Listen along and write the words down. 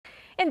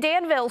In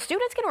Danville,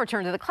 students can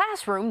return to the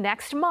classroom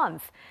next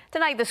month.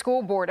 Tonight, the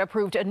school board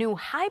approved a new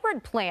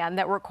hybrid plan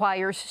that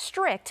requires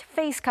strict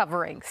face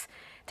coverings.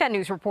 10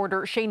 News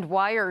reporter Shane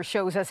Dwyer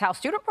shows us how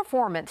student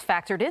performance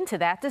factored into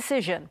that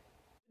decision.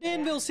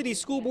 Danville City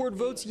School Board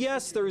votes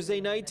yes Thursday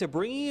night to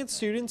bringing its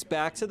students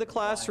back to the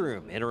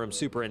classroom. Interim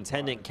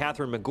Superintendent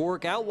Catherine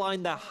McGork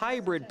outlined the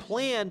hybrid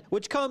plan,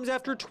 which comes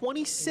after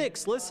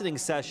 26 listening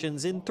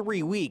sessions in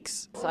 3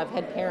 weeks. I've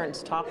had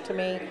parents talk to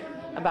me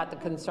about the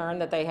concern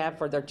that they have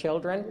for their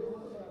children.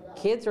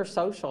 Kids are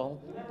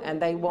social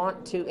and they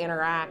want to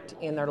interact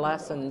in their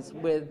lessons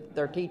with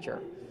their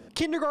teacher.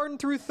 Kindergarten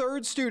through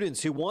 3rd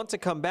students who want to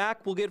come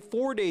back will get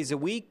 4 days a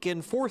week,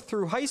 and 4th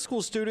through high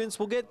school students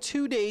will get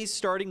 2 days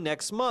starting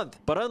next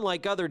month. But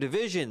unlike other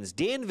divisions,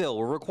 Danville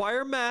will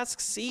require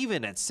masks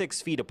even at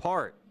 6 feet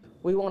apart.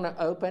 We want to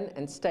open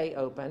and stay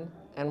open,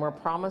 and we're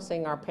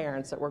promising our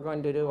parents that we're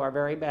going to do our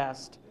very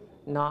best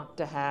not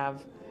to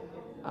have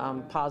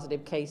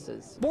positive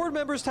cases. Board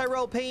members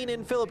Tyrell Payne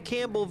and Philip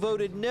Campbell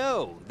voted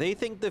no. They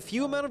think the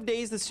few amount of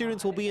days the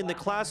students will be in the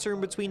classroom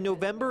between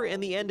November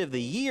and the end of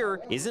the year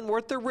isn't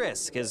worth the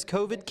risk as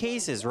COVID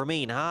cases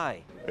remain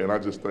high. And I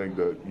just think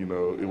that,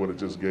 it would have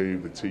just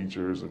gave the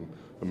teachers and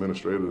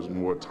administrators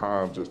more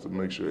time just to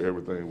make sure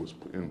everything was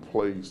in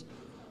place.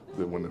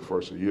 That when the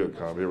first year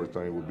comes,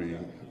 everything will be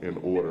in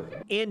order.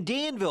 And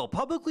Danville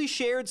publicly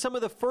shared some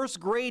of the first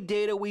grade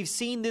data we've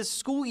seen this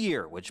school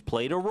year, which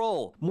played a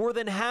role. More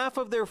than half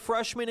of their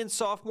freshman and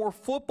sophomore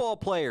football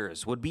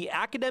players would be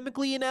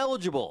academically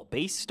ineligible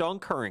based on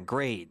current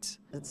grades.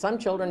 Some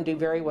children do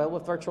very well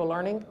with virtual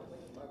learning,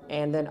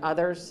 and then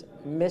others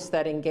miss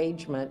that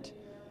engagement.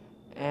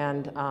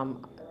 And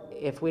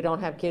if we don't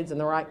have kids in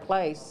the right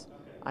place,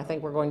 I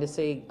think we're going to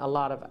see a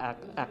lot of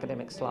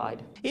academic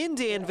slide. In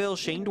Danville,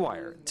 Shane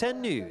Dwyer,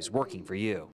 10 News, working for you.